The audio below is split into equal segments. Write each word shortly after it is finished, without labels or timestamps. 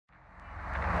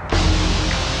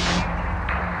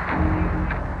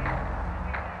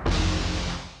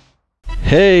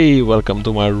Hey, welcome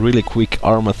to my really quick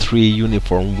Arma 3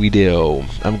 uniform video.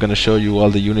 I'm gonna show you all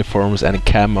the uniforms and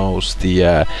camos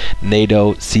the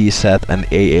NATO, CSAT and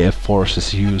AAF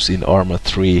forces use in Arma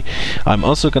 3. I'm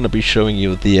also gonna be showing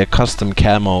you the custom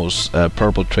camos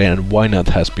Purple Train and Why Not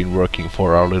has been working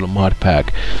for our little mod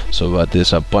pack. So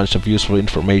there's a bunch of useful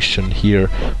information here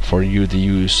for you to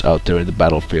use out there in the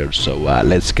battlefield. So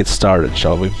let's get started,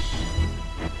 shall we?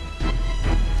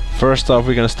 First off,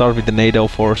 we're gonna start with the NATO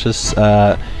forces.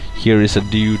 Here is a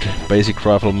dude, basic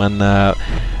rifleman.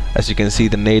 As you can see,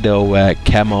 the NATO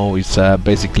camo is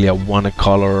basically a one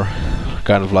color,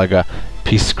 kind of like a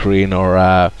piss green or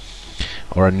a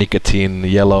nicotine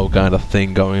yellow kind of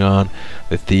thing going on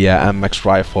with the MX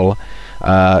rifle.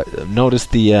 Notice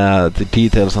the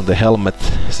details on the helmet,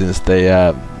 since they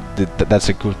that's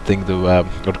a good thing to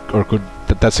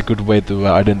that's a good way to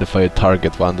identify a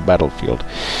target on the battlefield.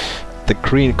 The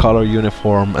green color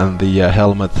uniform and the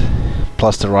helmet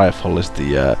plus the rifle is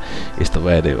the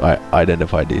way to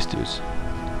identify these dudes.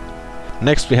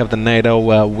 Next we have the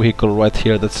NATO vehicle right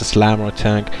here. That's a slammer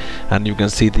tank, and you can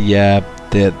see the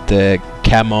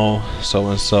camo,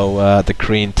 the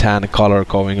green tan color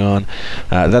going on.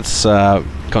 That's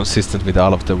consistent with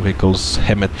all of the vehicles,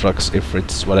 Hemet trucks,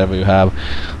 Ifrits, whatever you have.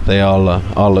 They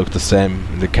all look the same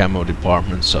in the camo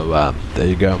department. So there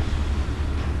you go.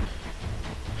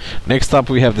 Next up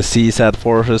we have the CSAT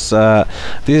forces.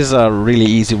 This is a really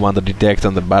easy one to detect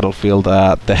on the battlefield.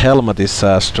 The helmet is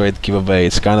a straight giveaway.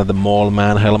 It's kind of the mole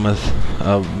man helmet,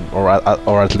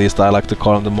 or at least I like to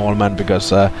call him the mole man,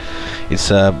 because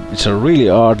it's a really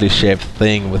oddly shaped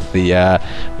thing with the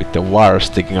wire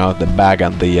sticking out the back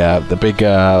and the big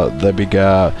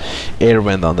air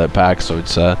vent on the back. So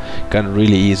it's kind of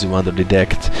really easy one to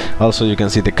detect. Also, you can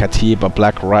see the Katiba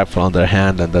black rifle on their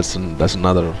hand, and that's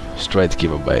another straight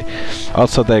giveaway.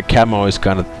 Also, the camo is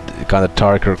kind of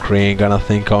darker green kind of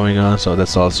thing going on, so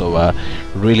that's also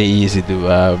really easy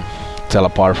to tell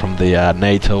apart from the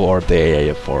NATO or the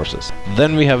AAF forces.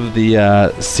 Then we have the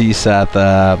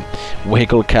CSAT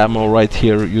vehicle camo right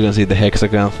here. You can see the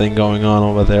hexagon thing going on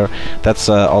over there. That's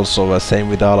also same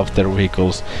with all of their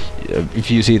vehicles.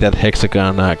 If you see that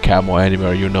hexagon camo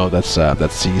anywhere, you know that's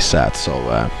CSAT.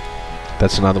 So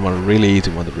that's another one, really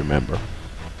easy one to remember.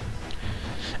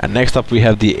 And next up we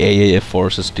have the AAF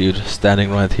forces dude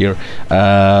standing right here.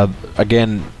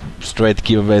 Again, straight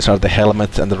giveaways are the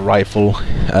helmet and the rifle,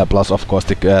 plus of course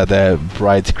the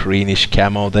bright greenish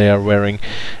camo they are wearing.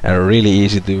 Really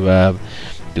easy to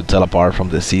tell apart from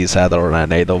the CSAT or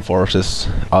NATO forces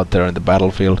out there in the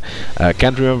battlefield.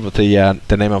 Can't remember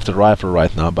the name of the rifle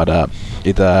right now, but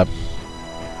it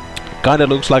kind of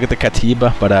looks like the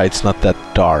Katiba, but it's not that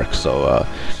dark, so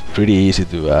pretty easy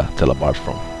to tell apart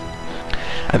from.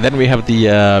 And then we have the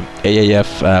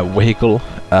AAF vehicle,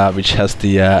 which has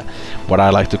the what I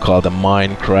like to call the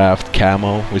Minecraft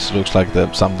camo, which looks like the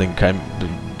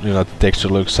the texture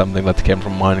looks something that came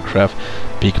from Minecraft.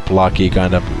 Big blocky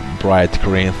kind of bright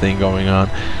green thing going on.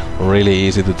 Really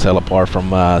easy to tell apart from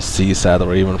CSAT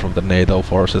or even from the NATO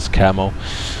forces camo.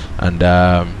 And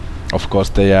of course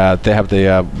they have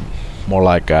the more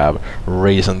like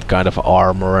recent kind of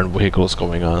armor and vehicles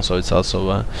going on, so it's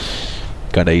also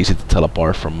kind of easy to tell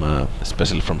apart from,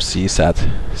 especially from CSAT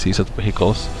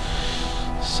vehicles.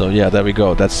 So yeah, there we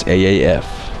go. That's AAF.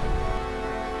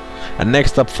 And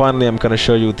next up, finally, I'm gonna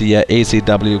show you the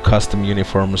ACW custom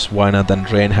uniforms Why Not and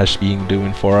Drain has been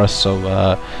doing for us.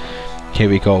 So here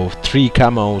we go. 3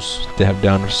 camos they have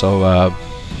done. So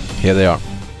here they are.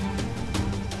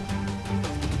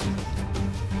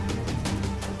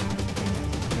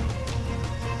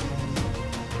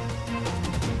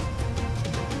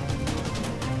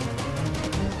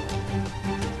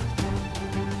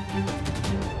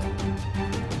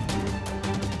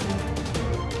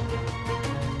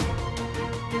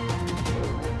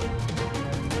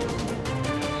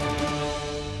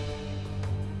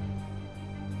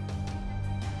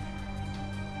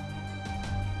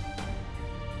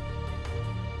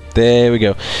 There we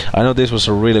go. I know this was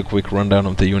a really quick rundown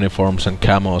of the uniforms and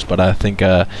camos, but I think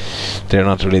they're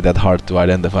not really that hard to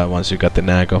identify once you got the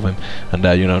knack of them and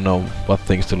you know what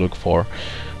things to look for.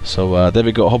 So there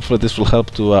we go. Hopefully this will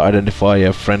help to identify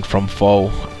a friend from foe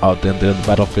out in the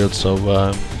battlefield. So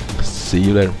see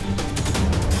you there.